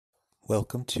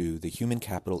Welcome to the Human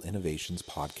Capital Innovations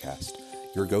Podcast,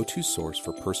 your go-to source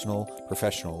for personal,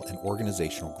 professional, and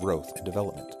organizational growth and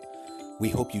development. We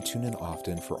hope you tune in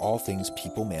often for all things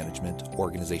people management,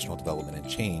 organizational development and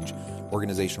change,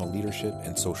 organizational leadership,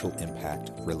 and social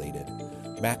impact related.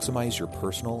 Maximize your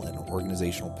personal and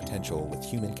organizational potential with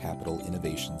Human Capital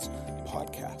Innovations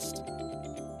Podcast.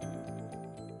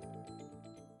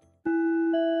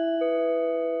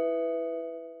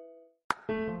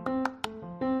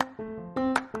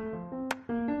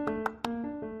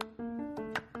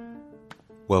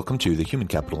 Welcome to the Human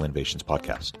Capital Innovations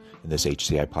Podcast. In this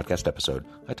HCI podcast episode,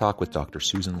 I talk with Dr.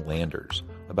 Susan Landers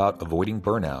about avoiding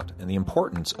burnout and the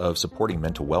importance of supporting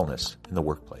mental wellness in the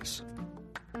workplace.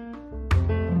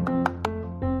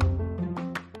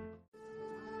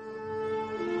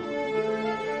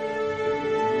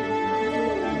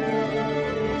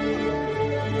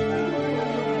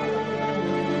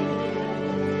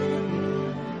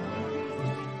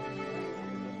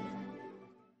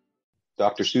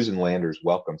 Dr. Susan Landers,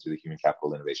 welcome to the Human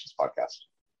Capital Innovations Podcast.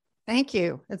 Thank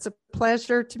you. It's a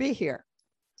pleasure to be here.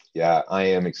 Yeah, I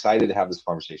am excited to have this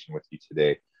conversation with you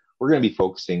today. We're going to be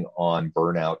focusing on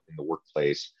burnout in the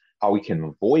workplace, how we can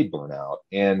avoid burnout,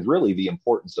 and really the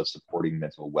importance of supporting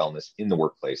mental wellness in the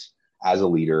workplace as a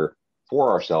leader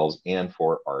for ourselves and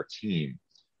for our team.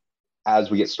 As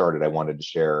we get started, I wanted to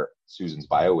share Susan's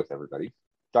bio with everybody.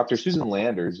 Dr. Susan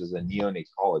Landers is a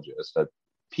neonatologist, a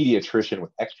pediatrician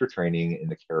with extra training in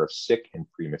the care of sick and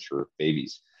premature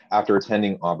babies. After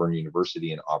attending Auburn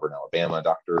University in Auburn, Alabama,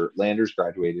 Dr. Landers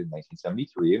graduated in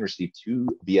 1973 and received 2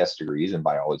 BS degrees in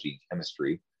biology and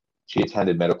chemistry. She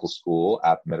attended medical school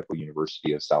at the Medical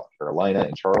University of South Carolina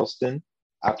in Charleston.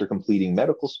 After completing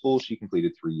medical school, she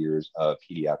completed 3 years of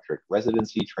pediatric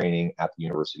residency training at the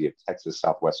University of Texas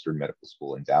Southwestern Medical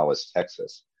School in Dallas,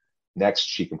 Texas. Next,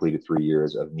 she completed 3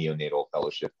 years of neonatal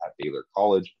fellowship at Baylor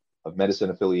College of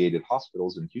Medicine-affiliated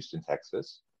hospitals in Houston,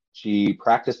 Texas. She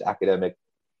practiced academic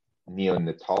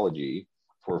neonatology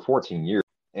for 14 years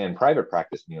and private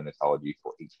practice neonatology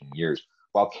for 18 years.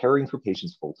 While caring for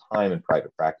patients full-time in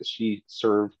private practice, she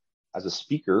served as a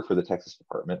speaker for the Texas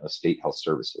Department of State Health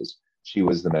Services. She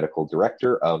was the medical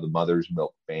director of the Mother's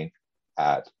Milk Bank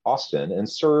at Austin and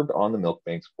served on the Milk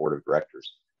Bank's board of directors.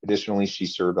 Additionally, she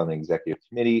served on the executive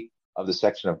committee of the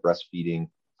section of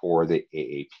breastfeeding for the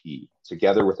AAP.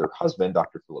 Together with her husband,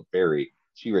 Dr. Philip Berry,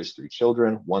 she raised 3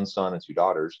 children, 1 son and 2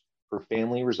 daughters. Her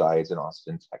family resides in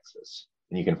Austin, Texas.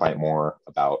 And you can find more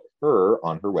about her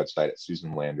on her website at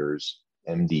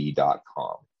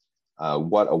susanlandersmd.com.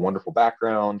 What a wonderful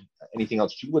background. Anything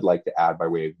else you would like to add by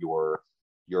way of your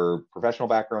professional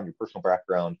background, your personal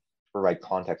background, to provide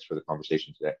context for the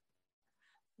conversation today?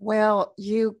 Well,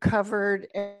 you covered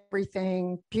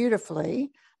everything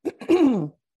beautifully.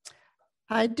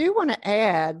 I do want to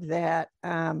add that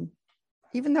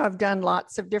even though I've done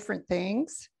lots of different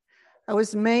things, I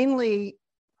was mainly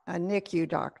a NICU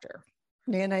doctor.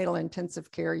 Neonatal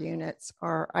intensive care units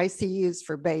are ICUs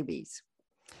for babies.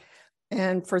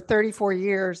 And for 34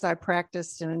 years, I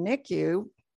practiced in a NICU,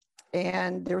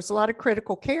 and there was a lot of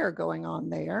critical care going on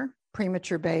there.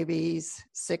 Premature babies,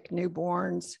 sick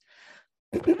newborns,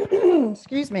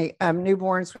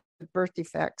 newborns with birth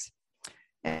defects.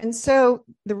 And so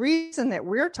the reason that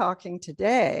we're talking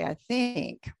today, I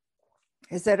think,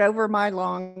 is that over my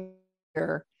long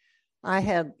career, I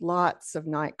had lots of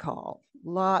night call,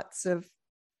 lots of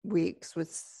weeks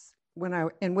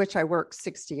in which I worked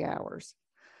 60 hours,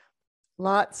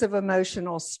 lots of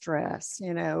emotional stress.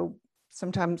 You know,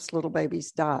 sometimes little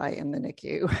babies die in the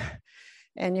NICU,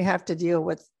 and you have to deal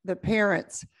with the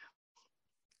parents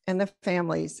and the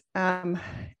families. And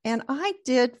I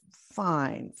did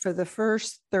fine for the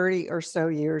first 30 or so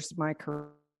years of my career.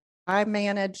 I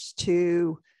managed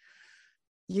to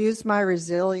use my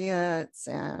resilience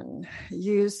and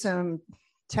use some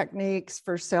techniques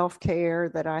for self-care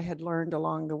that I had learned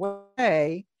along the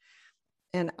way.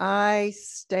 And I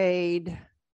stayed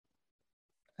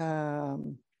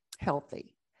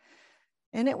healthy.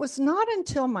 And it was not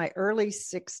until my early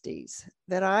 60s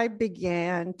that I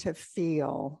began to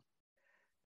feel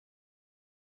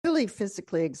really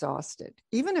physically exhausted.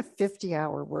 Even a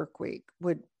 50-hour work week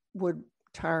would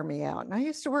tire me out. And I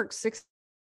used to work 6 hours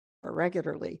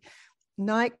regularly.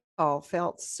 Night call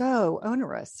felt so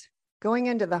onerous. Going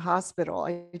into the hospital,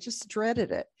 I just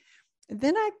dreaded it. And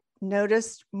then I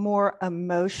noticed more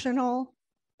emotional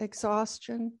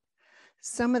exhaustion.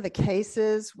 Some of the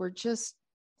cases were just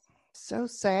so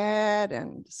sad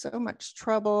and so much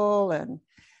trouble, and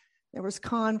there was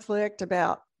conflict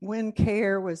about when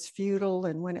care was futile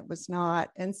and when it was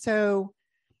not. And so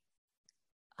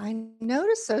I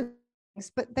noticed those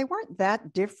but they weren't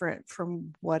that different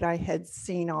from what I had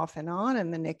seen off and on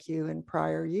in the NICU in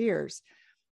prior years.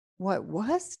 What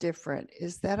was different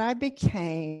is that I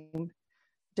became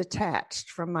detached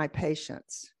from my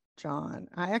patients, John.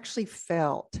 I actually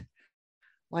felt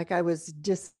like I was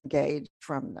disengaged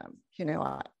from them.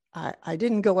 I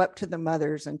didn't go up to the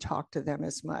mothers and talk to them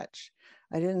as much.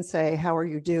 I didn't say, how are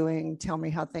you doing? Tell me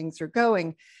how things are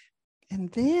going.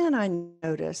 And then I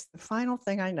noticed, the final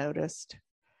thing I noticed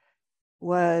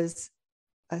was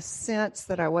a sense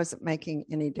that I wasn't making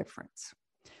any difference.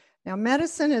 Now,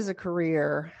 medicine is a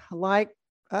career like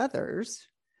others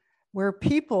where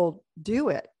people do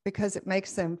it because it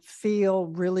makes them feel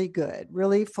really good,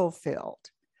 really fulfilled.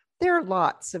 There are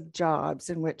lots of jobs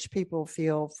in which people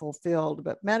feel fulfilled,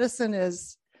 but medicine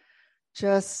is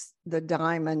just the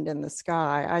diamond in the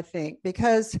sky, I think,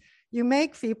 because you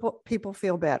make people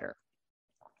feel better.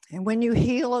 And when you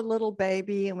heal a little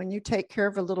baby and when you take care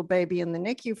of a little baby in the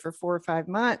NICU for 4 or 5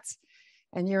 months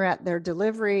and you're at their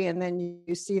delivery and then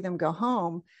you see them go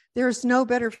home, there's no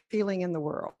better feeling in the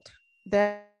world.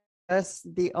 That's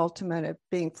the ultimate of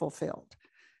being fulfilled,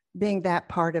 being that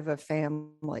part of a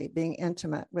family, being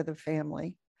intimate with a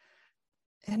family.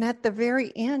 And at the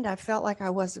very end, I felt like I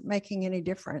wasn't making any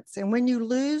difference. And when you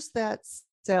lose that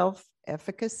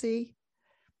self-efficacy,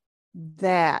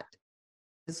 that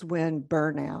is when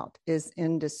burnout is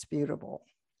indisputable.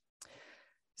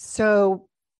 So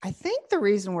I think the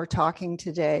reason we're talking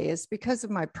today is because of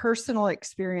my personal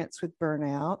experience with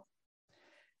burnout.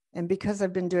 And because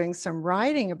I've been doing some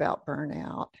writing about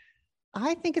burnout,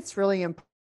 I think it's really important,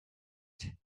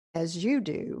 as you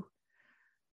do,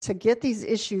 to get these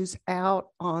issues out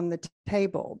on the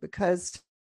table, because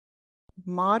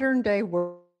modern day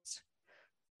worlds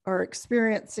are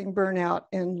experiencing burnout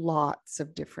in lots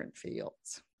of different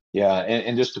fields. Yeah,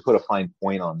 and just to put a fine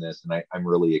point on this, and I'm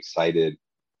really excited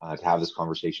to have this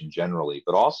conversation generally,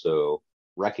 but also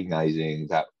recognizing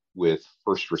that with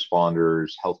first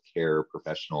responders, healthcare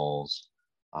professionals,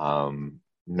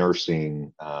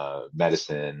 nursing,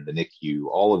 medicine, the NICU,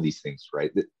 all of these things,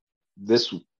 right?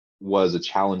 This was a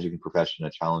challenging profession,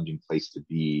 a challenging place to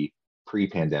be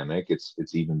pre-pandemic.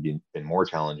 It's even been more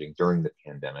challenging during the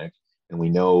pandemic. And we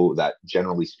know that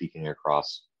generally speaking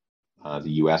across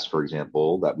the US, for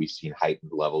example, that we've seen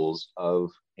heightened levels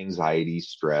of anxiety,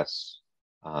 stress,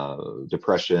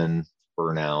 depression,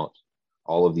 burnout.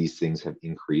 All of these things have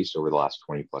increased over the last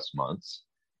 20 plus months,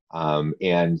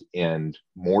 and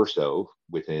more so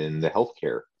within the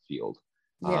healthcare field.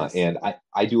 Yes. And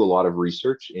I do a lot of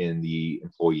research in the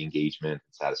employee engagement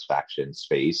and satisfaction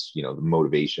space, the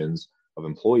motivations of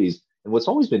employees. And what's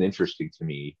always been interesting to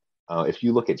me, if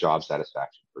you look at job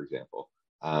satisfaction, for example,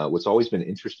 what's always been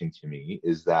interesting to me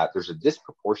is that there's a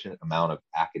disproportionate amount of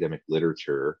academic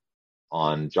literature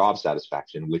on job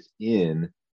satisfaction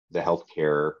within the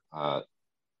healthcare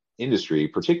industry,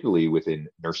 particularly within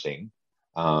nursing,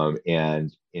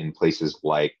 and in places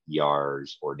like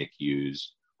ERs or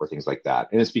NICUs or things like that.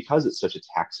 And it's because it's such a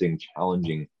taxing,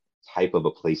 challenging type of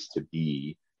a place to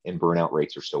be, and burnout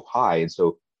rates are so high. And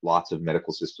so lots of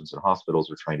medical systems and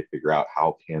hospitals are trying to figure out,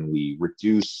 how can we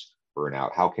reduce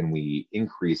burnout? How can we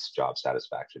increase job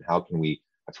satisfaction? How can we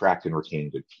attract and retain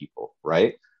good people,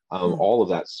 right? All of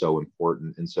that's so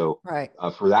important. And so right.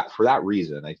 For that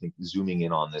reason, I think zooming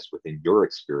in on this within your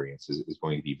experience is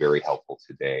going to be very helpful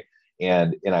today.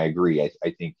 And I agree.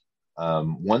 I think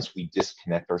once we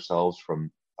disconnect ourselves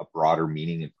from a broader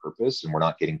meaning and purpose, and we're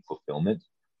not getting fulfillment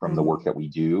from the work that we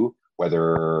do,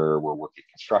 whether we're working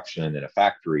construction in a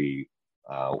factory,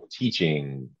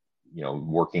 teaching,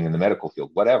 working in the medical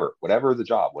field, whatever the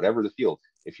job, whatever the field,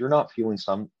 if you're not feeling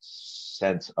some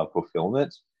sense of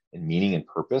fulfillment and meaning and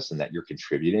purpose, and that you're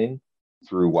contributing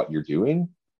through what you're doing,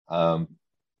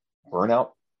 burnout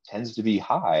tends to be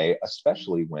high,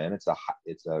 especially when it's a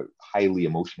highly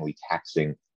emotionally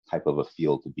taxing type of a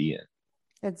field to be in.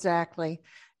 Exactly.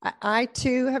 I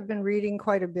too have been reading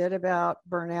quite a bit about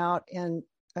burnout in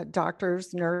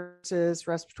doctors, nurses,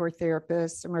 respiratory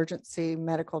therapists, emergency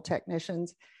medical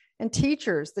technicians, and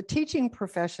teachers. The teaching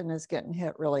profession is getting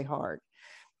hit really hard.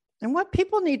 And what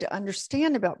people need to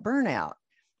understand about burnout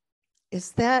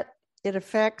is that it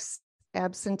affects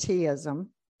absenteeism.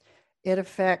 It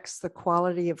affects the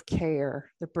quality of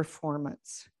care, the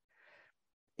performance.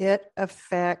 It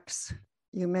affects,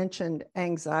 you mentioned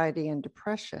anxiety and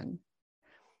depression.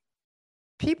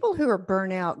 People who are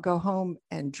burnout go home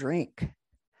and drink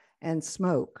and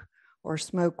smoke, or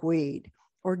smoke weed,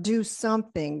 or do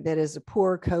something that is a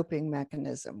poor coping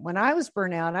mechanism. When I was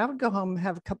burnout, I would go home and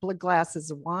have a couple of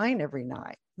glasses of wine every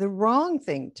night. The wrong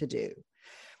thing to do.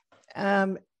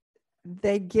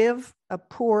 they give a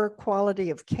poor quality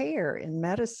of care in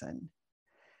medicine,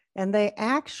 and they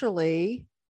actually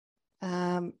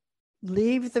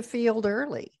leave the field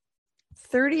early.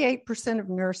 38% of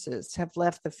nurses have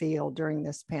left the field during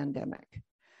this pandemic.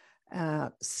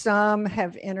 Some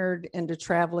have entered into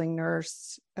traveling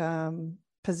nurse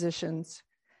positions.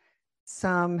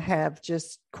 Some have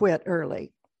just quit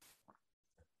early.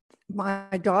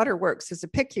 My daughter works as a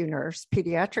PICU nurse,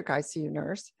 pediatric ICU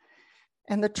nurse,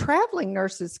 and the traveling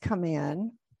nurses come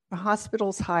in, the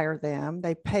hospitals hire them,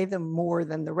 they pay them more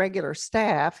than the regular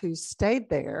staff who stayed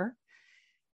there,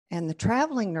 and the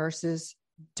traveling nurses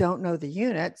don't know the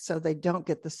unit, so they don't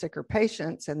get the sicker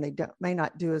patients, and they may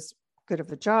not do as good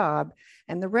of a job.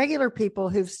 And the regular people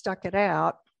who've stuck it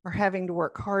out are having to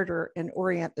work harder and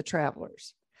orient the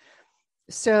travelers.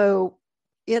 So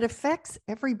it affects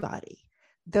everybody.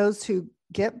 Those who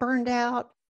get burned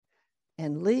out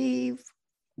and leave,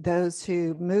 those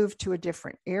who move to a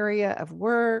different area of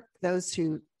work, those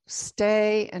who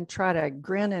stay and try to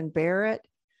grin and bear it.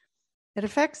 It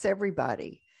affects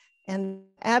everybody. And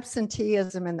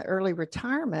absenteeism and the early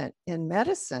retirement in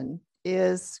medicine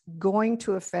is going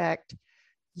to affect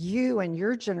you and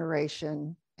your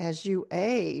generation as you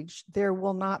age. There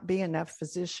will not be enough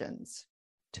physicians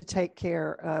to take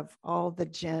care of all the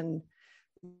Gen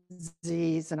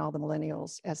Zs and all the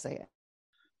millennials as they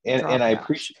and I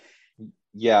appreciate,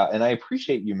 yeah, and I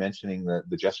appreciate you mentioning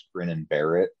the just grin and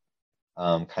bear it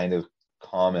kind of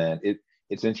comment.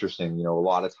 It's interesting, a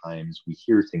lot of times we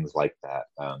hear things like that,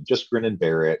 just grin and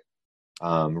bear it,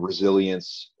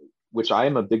 resilience, which I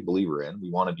am a big believer in. We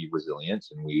want to be resilient,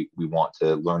 and we want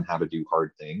to learn how to do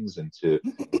hard things and to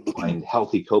find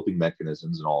healthy coping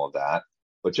mechanisms and all of that.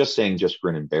 But just saying just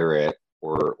grin and bear it,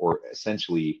 or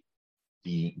essentially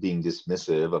being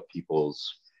dismissive of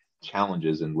people's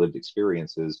challenges and lived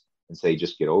experiences and say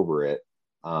just get over it,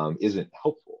 isn't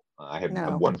helpful. I had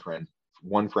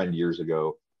one friend years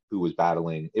ago who was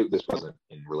battling this wasn't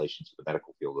in relation to the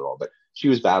medical field at all, but she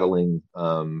was battling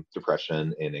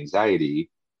depression and anxiety,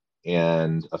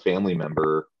 and a family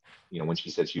member, when she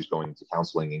said she was going to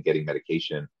counseling and getting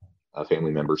medication, a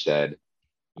family member said,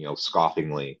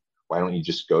 scoffingly, why don't you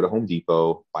just go to Home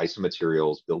Depot, buy some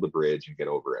materials, build a bridge, and get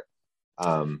over it?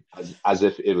 As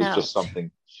if it was just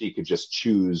something she could just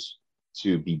choose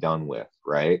to be done with,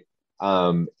 right?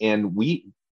 And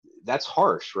that's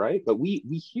harsh, right? But we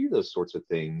hear those sorts of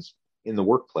things in the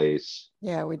workplace.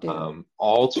 Yeah, we do.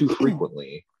 All too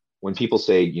frequently when people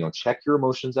say, check your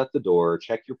emotions at the door,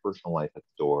 check your personal life at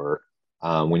the door.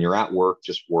 When you're at work,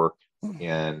 just work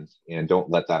and don't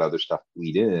let that other stuff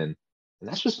bleed in. And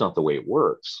that's just not the way it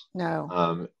works.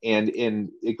 No. And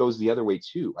it goes the other way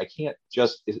too. I can't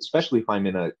just, especially if I'm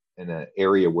in an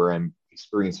area where I'm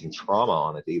experiencing trauma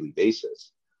on a daily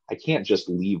basis, I can't just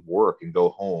leave work and go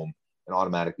home and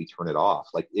automatically turn it off.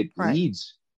 Like it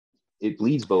bleeds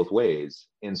both ways.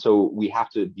 And so we have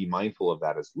to be mindful of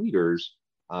that as leaders,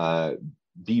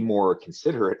 be more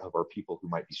considerate of our people who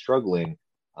might be struggling,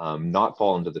 not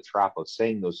fall into the trap of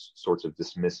saying those sorts of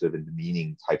dismissive and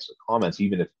demeaning types of comments,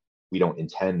 even if we don't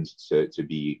intend to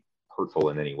be hurtful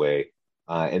in any way.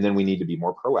 And then we need to be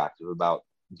more proactive about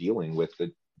dealing with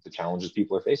the challenges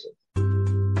people are facing.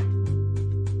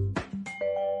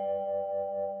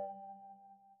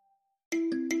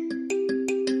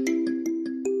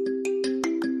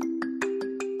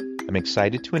 I'm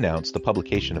excited to announce the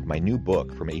publication of my new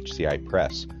book from HCI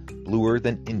Press, Bluer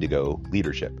Than Indigo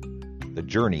Leadership: The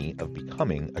Journey of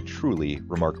Becoming a Truly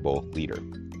Remarkable Leader.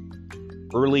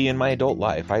 Early in my adult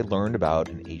life, I learned about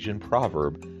an Asian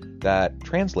proverb that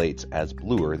translates as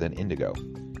bluer than indigo.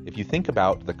 If you think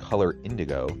about the color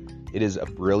indigo, it is a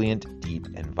brilliant, deep,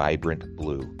 and vibrant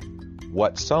blue,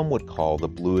 what some would call the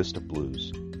bluest of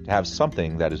blues. To have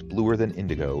something that is bluer than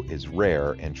indigo is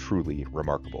rare and truly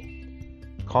remarkable.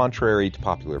 Contrary to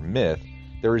popular myth,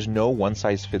 there is no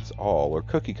one-size-fits-all or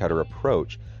cookie-cutter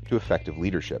approach to effective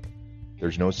leadership.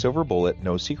 There's no silver bullet,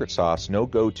 no secret sauce, no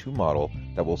go-to model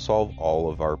that will solve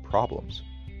all of our problems.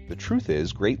 The truth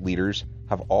is, great leaders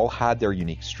have all had their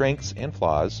unique strengths and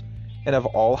flaws, and have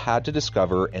all had to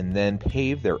discover and then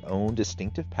pave their own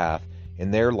distinctive path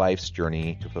in their life's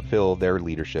journey to fulfill their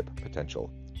leadership potential.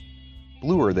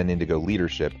 Bluer Than Indigo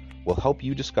Leadership will help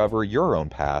you discover your own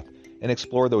path and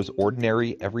explore those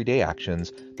ordinary, everyday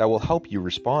actions that will help you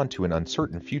respond to an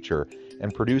uncertain future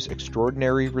and produce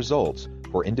extraordinary results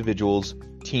for individuals,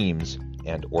 teams,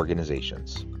 and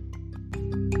organizations.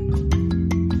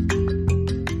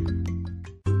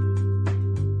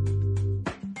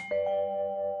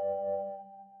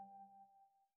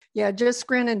 Yeah, just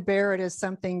grin and bear it is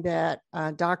something that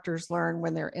doctors learn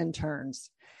when they're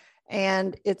interns.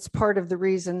 And it's part of the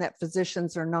reason that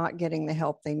physicians are not getting the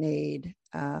help they need,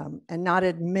 and not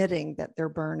admitting that they're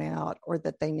burnout or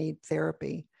that they need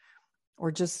therapy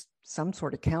or just some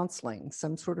sort of counseling,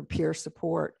 some sort of peer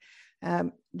support.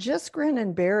 Just grin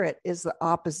and bear it is the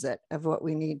opposite of what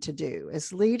we need to do.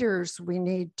 As leaders, we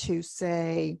need to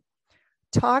say,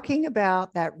 talking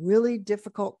about that really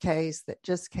difficult case that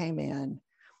just came in,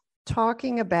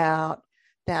 talking about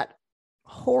that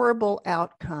horrible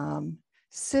outcome,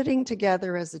 sitting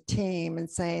together as a team and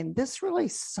saying, this really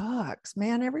sucks,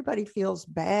 man. Everybody feels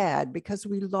bad because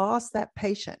we lost that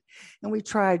patient and we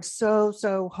tried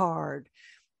so hard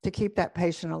to keep that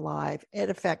patient alive. It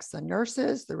affects the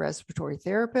nurses, the respiratory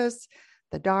therapists,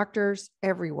 the doctors,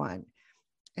 everyone.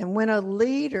 And when a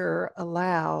leader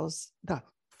allows the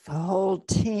whole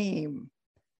team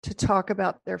to talk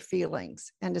about their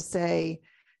feelings and to say,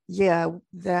 yeah,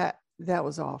 that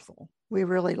was awful. We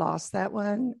really lost that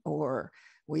one, or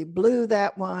we blew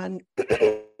that one.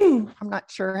 I'm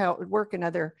not sure how it would work in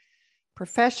other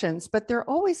professions, but there are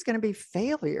always going to be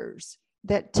failures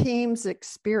that teams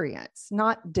experience,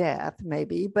 not death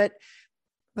maybe, but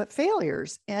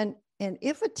failures. And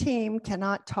if a team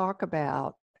cannot talk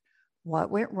about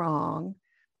what went wrong,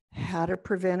 how to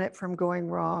prevent it from going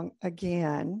wrong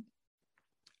again,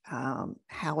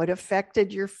 how it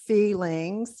affected your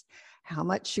feelings, how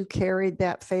much you carried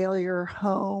that failure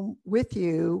home with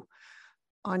you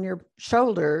on your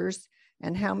shoulders,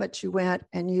 and how much you went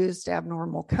and used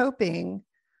abnormal coping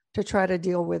to try to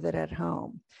deal with it at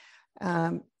home.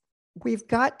 We've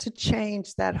got to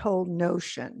change that whole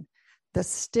notion, the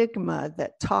stigma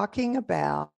that talking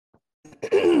about,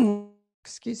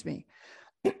 excuse me,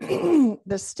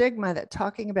 the stigma that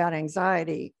talking about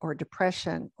anxiety or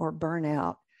depression or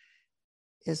burnout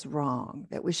is wrong,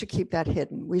 that we should keep that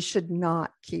hidden. We should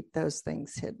not keep those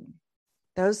things hidden.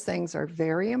 Those things are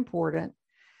very important.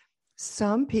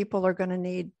 Some people are going to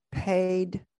need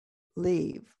paid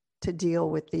leave to deal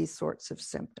with these sorts of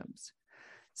symptoms.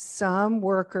 Some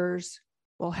workers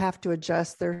will have to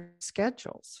adjust their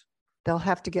schedules. They'll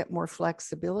have to get more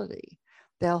flexibility.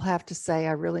 They'll have to say,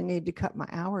 I really need to cut my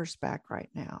hours back right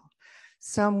now.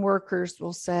 Some workers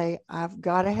will say, I've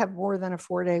got to have more than a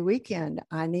 4-day weekend.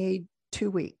 I need 2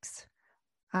 weeks.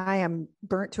 I am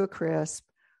burnt to a crisp,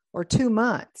 or 2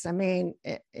 months. I mean,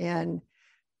 in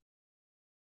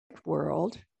the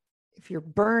world, if you're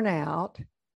burnout,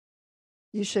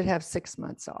 you should have 6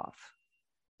 months off.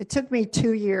 It took me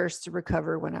 2 years to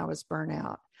recover when I was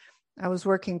burnout. I was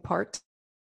working part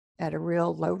at a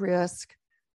real low risk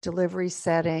delivery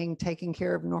setting, taking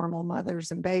care of normal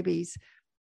mothers and babies.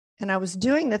 And I was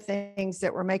doing the things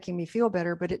that were making me feel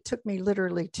better, but it took me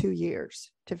literally 2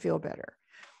 years to feel better.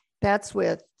 That's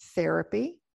with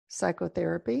therapy,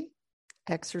 psychotherapy,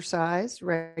 exercise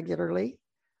regularly,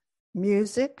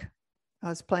 music. I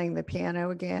was playing the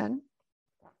piano again,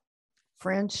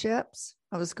 friendships.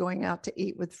 I was going out to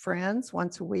eat with friends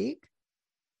once a week.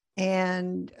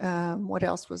 And what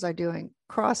else was I doing?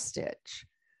 Cross stitch,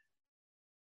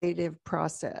 creative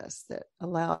process that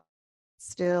allowed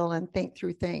still and think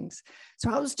through things. So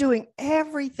I was doing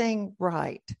everything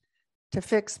right to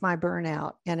fix my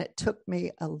burnout, and it took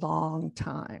me a long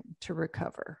time to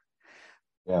recover.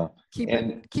 Yeah.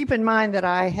 Keep in mind that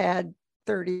I had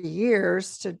 30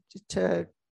 years to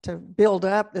build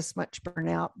up this much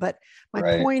burnout, but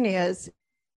my point is,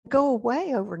 go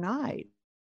away overnight,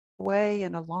 away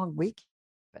in a long week.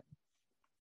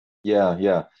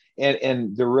 Yeah.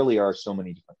 And there really are so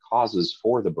many different causes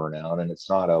for the burnout, and it's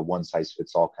not a one size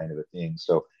fits all kind of a thing.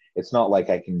 So it's not like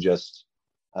I can just,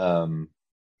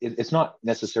 it's not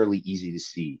necessarily easy to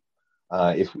see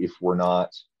if we're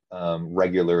not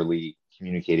regularly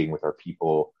communicating with our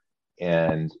people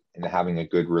and having a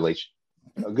good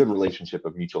relationship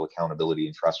of mutual accountability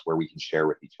and trust where we can share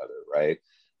with each other, right?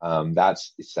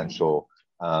 That's essential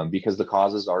because the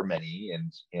causes are many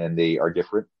and they are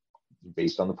different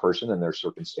based on the person and their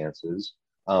circumstances.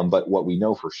 But what we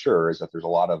know for sure is that there's a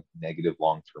lot of negative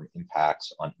long-term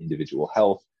impacts on individual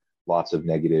health, lots of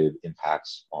negative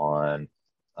impacts on,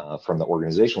 from the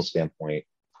organizational standpoint,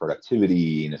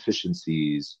 productivity and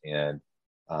efficiencies. And,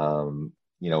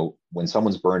 when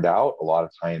someone's burned out, a lot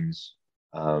of times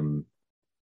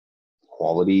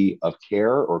quality of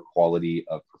care or quality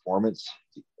of performance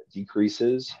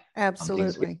decreases.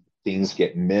 Absolutely. Things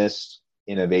get missed.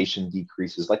 Innovation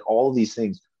decreases, like all of these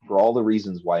things, for all the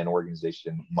reasons why an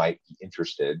organization might be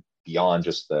interested beyond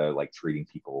just the treating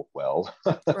people well.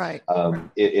 Right.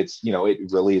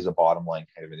 It really is a bottom line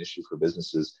kind of an issue for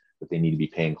businesses that they need to be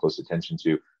paying close attention to.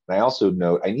 And I also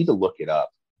note, I need to look it up,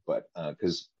 but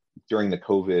because during the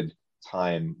COVID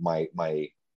time, my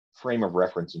frame of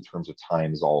reference in terms of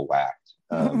time is all whacked.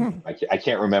 I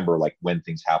can't remember like when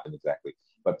things happened exactly,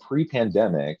 but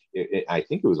pre-pandemic, I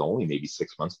think it was only maybe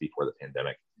 6 months before the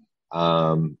pandemic.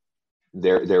 Um,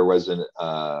 there was I'm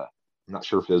not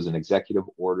sure if it was an executive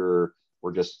order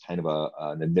or just kind of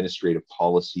an administrative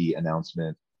policy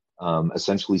announcement,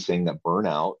 essentially saying that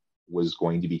burnout was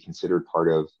going to be considered part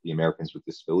of the Americans with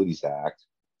Disabilities Act,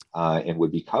 and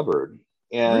would be covered.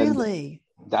 And Really?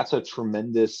 that's a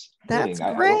tremendous That's thing. I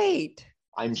don't. great.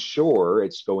 I'm sure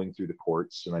it's going through the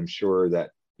courts, and I'm sure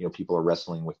that people are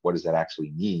wrestling with what does that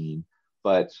actually mean.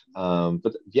 But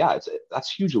yeah,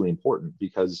 that's hugely important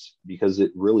because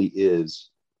it really is,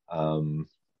 a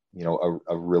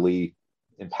really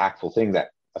impactful thing that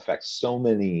affects so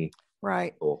many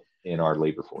Right. people in our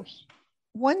labor force.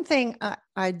 One thing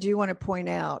I do want to point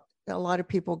out, a lot of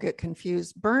people get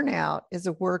confused. Burnout is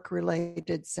a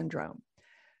work-related syndrome.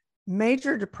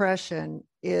 Major depression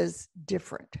is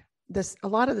different. A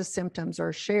lot of the symptoms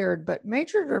are shared, but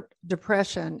major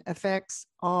depression affects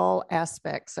all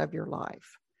aspects of your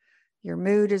life. Your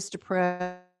mood is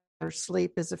depressed, your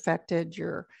sleep is affected,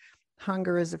 your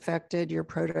hunger is affected, your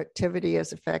productivity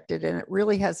is affected, and it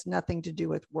really has nothing to do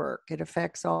with work. It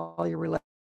affects all your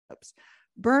relationships.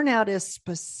 Burnout is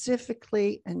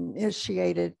specifically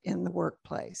initiated in the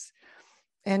workplace,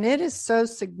 and it is so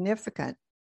significant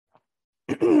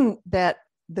that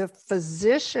the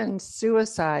physician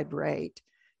suicide rate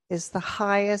is the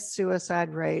highest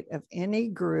suicide rate of any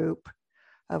group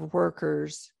of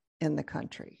workers in the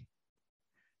country.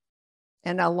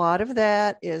 And a lot of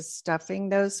that is stuffing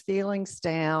those feelings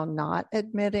down, not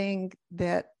admitting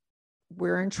that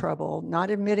we're in trouble, not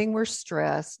admitting we're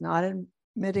stressed, not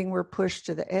admitting we're pushed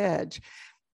to the edge.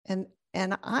 And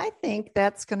I think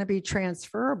that's going to be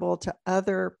transferable to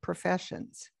other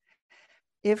professions.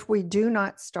 If we do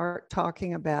not start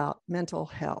talking about mental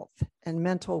health and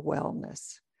mental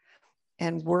wellness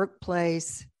and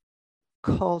workplace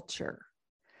culture,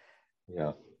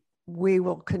 Yeah, we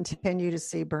will continue to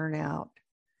see burnout.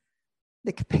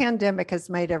 The pandemic has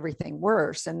made everything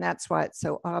worse, and that's why it's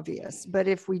so obvious. But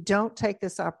if we don't take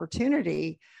this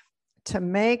opportunity to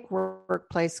make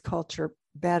workplace culture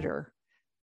better,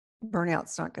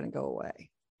 burnout's not going to go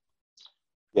away.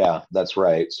 yeah, that's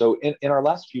right. So in our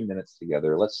last few minutes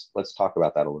together, let's talk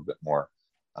about that a little bit more.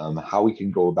 How we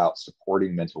can go about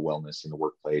supporting mental wellness in the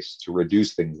workplace to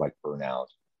reduce things like burnout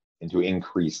and to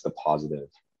increase the positive,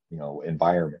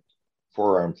 environment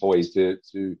for our employees to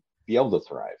be able to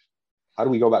thrive. How do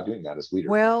we go about doing that as leaders?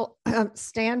 Well,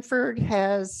 Stanford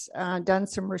has done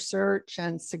some research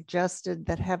and suggested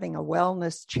that having a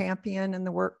wellness champion in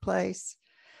the workplace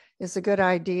is a good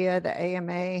idea. The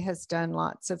AMA has done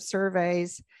lots of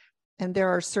surveys, and there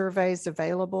are surveys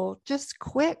available, just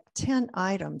quick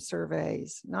 10-item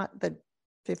surveys, not the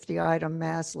 50-item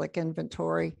Maslick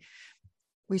inventory.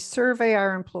 We survey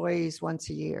our employees once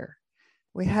a year.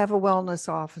 We have a wellness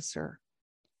officer.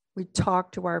 We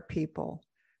talk to our people.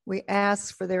 We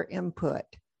ask for their input.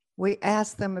 We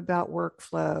ask them about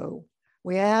workflow.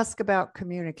 We ask about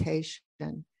communication.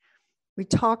 We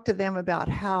talk to them about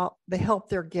how the help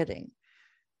they're getting.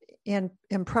 In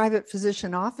private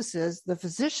physician offices, the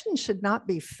physician should not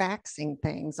be faxing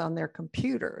things on their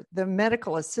computer. The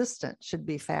medical assistant should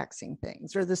be faxing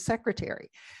things, or the secretary.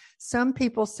 Some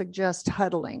people suggest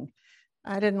huddling.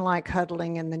 I didn't like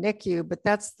huddling in the NICU, but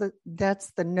that's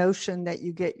the notion that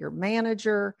you get your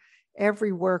manager,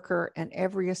 every worker, and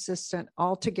every assistant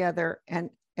all together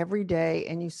and every day,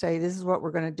 and you say, this is what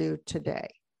we're going to do today.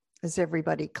 Is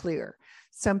everybody clear?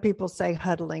 Some people say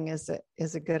huddling is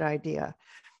a good idea.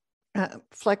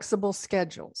 Flexible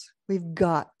schedules. We've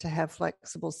got to have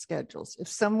flexible schedules. If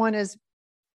someone is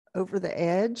over the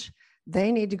edge,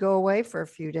 they need to go away for a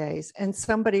few days, and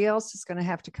somebody else is going to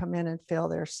have to come in and fill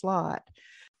their slot.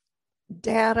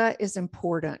 Data is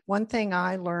important. One thing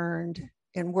I learned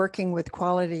in working with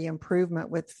quality improvement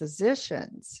with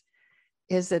physicians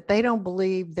is that they don't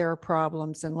believe there are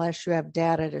problems unless you have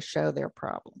data to show their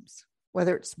problems,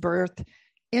 whether it's birth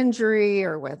injury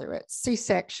or whether it's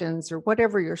C-sections or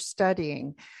whatever you're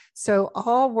studying. So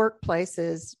all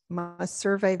workplaces must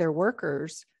survey their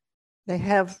workers.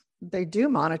 They do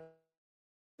monitor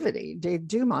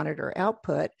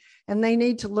output, and they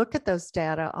need to look at those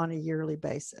data on a yearly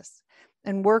basis.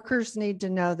 And workers need to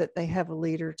know that they have a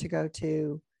leader to go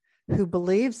to who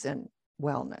believes in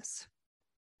wellness,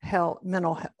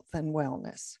 mental health and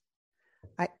wellness.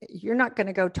 You're not going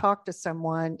to go talk to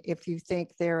someone if you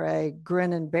think they're a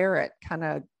grin and bear it kind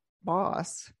of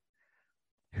boss.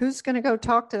 Who's going to go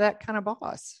talk to that kind of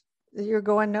boss? You're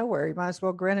going nowhere. You might as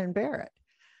well grin and bear it.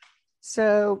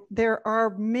 So there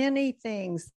are many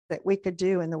things that we could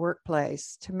do in the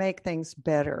workplace to make things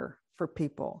better for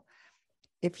people.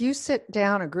 If you sit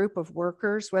down a group of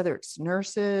workers, whether it's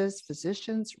nurses,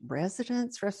 physicians,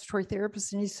 residents, respiratory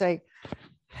therapists, and you say,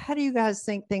 how do you guys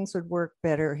think things would work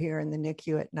better here in the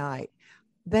NICU at night?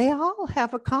 They all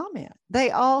have a comment.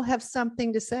 They all have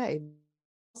something to say.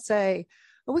 Say,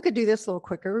 oh, we could do this a little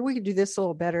quicker. We could do this a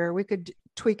little better. We could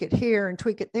tweak it here and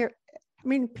tweak it there. I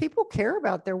mean, people care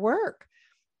about their work.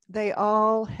 They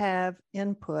all have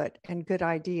input and good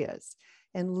ideas.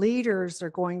 And leaders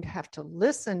are going to have to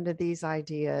listen to these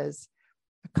ideas,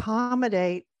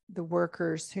 accommodate the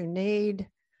workers who need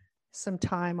some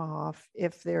time off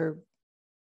if they're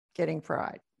getting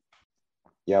fried.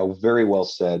 Yeah, very well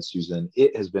said, Susan.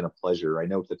 It has been a pleasure. I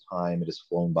know the time it has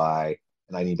flown by,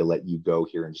 and I need to let you go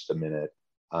here in just a minute.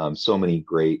 So many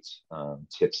great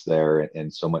tips there,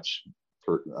 and so much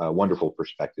wonderful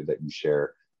perspective that you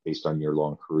share based on your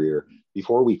long career.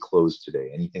 Before we close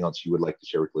today, anything else you would like to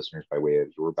share with listeners by way of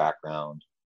your background,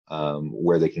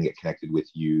 where they can get connected with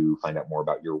you, find out more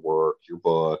about your work, your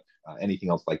book, anything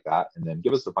else like that? And then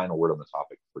give us the final word on the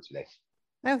topic for today.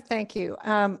 Oh, thank you.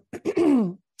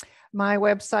 My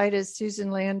website is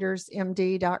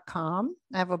susanlandersmd.com.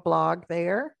 I have a blog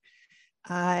there.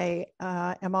 I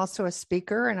am also a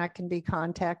speaker, and I can be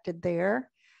contacted there.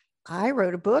 I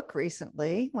wrote a book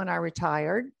recently when I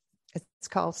retired. It's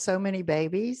called So Many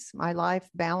Babies, My Life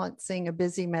Balancing a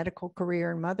Busy Medical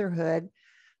Career and Motherhood.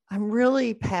 I'm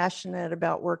really passionate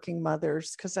about working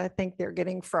mothers because I think they're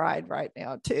getting fried right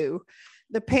now too.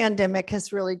 The pandemic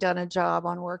has really done a job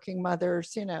on working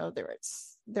mothers. You know,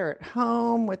 they're at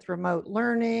home with remote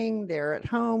learning. They're at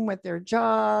home with their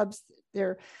jobs.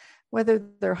 Whether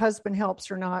their husband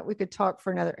helps or not, we could talk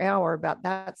for another hour about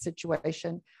that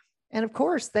situation. And of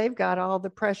course, they've got all the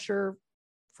pressure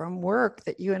from work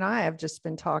that you and I have just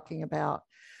been talking about.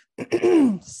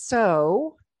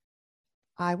 So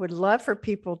I would love for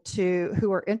people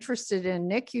who are interested in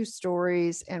NICU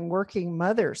stories and working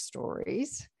mother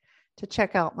stories to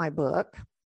check out my book,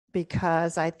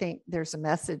 because I think there's a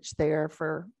message there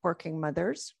for working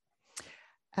mothers.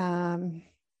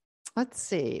 Let's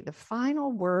see, the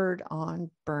final word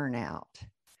on burnout.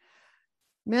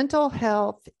 Mental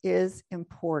health is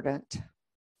important.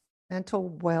 Mental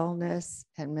wellness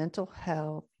and mental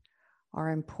health are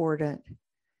important.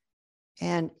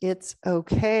 And it's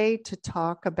okay to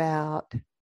talk about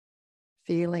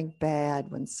feeling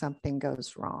bad when something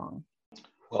goes wrong.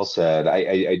 Well said.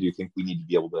 I do think we need to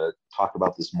be able to talk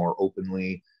about this more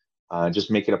openly, just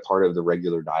make it a part of the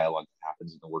regular dialogue that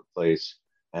happens in the workplace,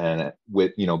 and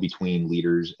between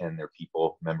leaders and their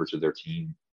people, members of their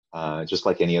team, just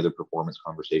like any other performance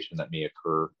conversation that may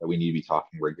occur, that we need to be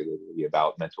talking regularly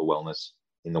about mental wellness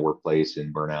in the workplace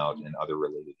and burnout and other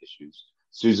related issues.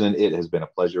 Susan, it has been a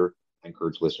pleasure. I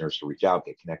encourage listeners to reach out,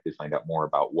 get connected, find out more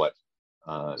about what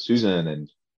Susan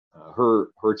and her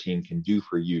team can do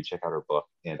for you. Check out her book.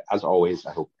 And as always,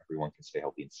 I hope everyone can stay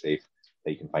healthy and safe,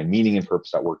 that you can find meaning and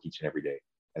purpose at work each and every day.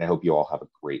 And I hope you all have a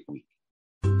great week.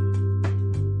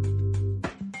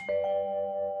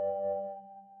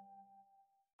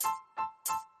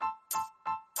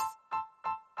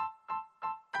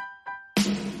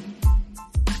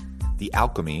 The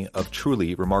alchemy of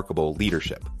truly remarkable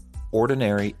leadership.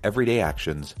 Ordinary, everyday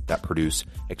actions that produce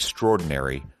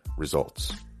extraordinary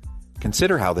results.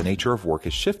 Consider how the nature of work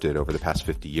has shifted over the past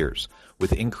 50 years.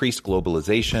 With increased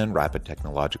globalization, rapid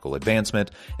technological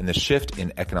advancement, and the shift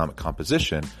in economic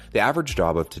composition, the average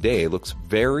job of today looks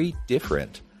very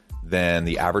different than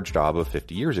the average job of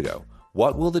 50 years ago.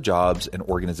 What will the jobs and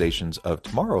organizations of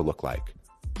tomorrow look like?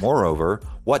 Moreover,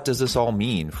 what does this all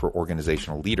mean for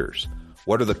organizational leaders?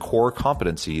 What are the core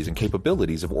competencies and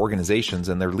capabilities of organizations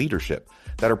and their leadership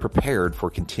that are prepared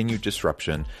for continued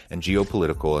disruption and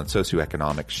geopolitical and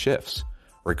socioeconomic shifts?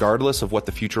 Regardless of what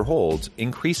the future holds,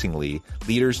 increasingly,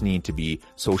 leaders need to be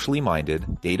socially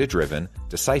minded, data-driven,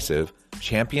 decisive,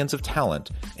 champions of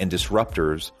talent, and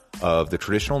disruptors of the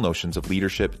traditional notions of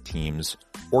leadership, teams,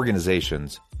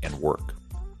 organizations, and work.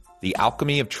 The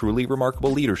alchemy of truly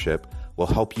remarkable leadership will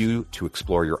help you to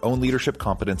explore your own leadership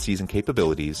competencies and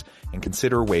capabilities and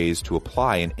consider ways to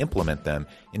apply and implement them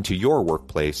into your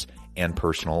workplace and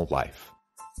personal life.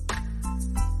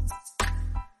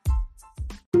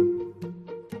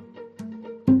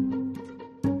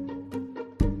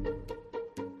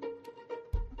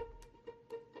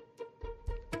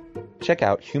 Check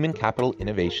out Human Capital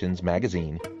Innovations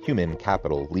magazine, Human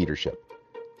Capital Leadership.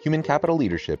 Human Capital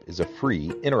Leadership is a free,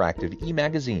 interactive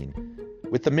e-magazine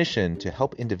with the mission to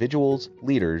help individuals,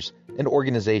 leaders, and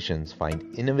organizations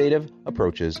find innovative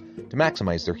approaches to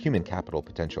maximize their human capital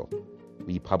potential.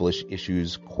 We publish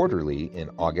issues quarterly in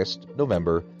August,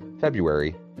 November,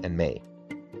 February, and May.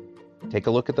 Take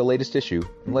a look at the latest issue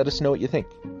and let us know what you think.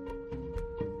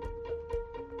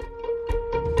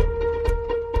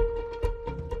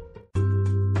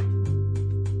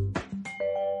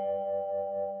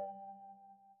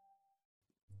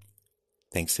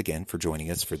 Thanks again for joining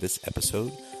us for this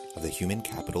episode of the Human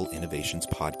Capital Innovations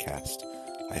Podcast.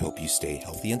 I hope you stay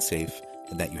healthy and safe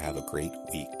and that you have a great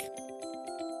week.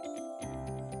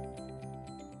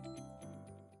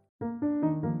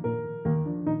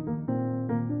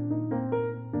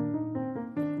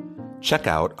 Check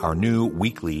out our new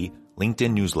weekly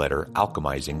LinkedIn newsletter,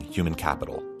 Alchemizing Human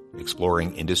Capital,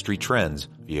 exploring industry trends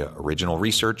via original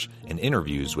research and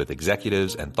interviews with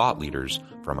executives and thought leaders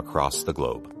from across the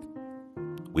globe.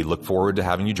 We look forward to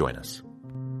having you join us.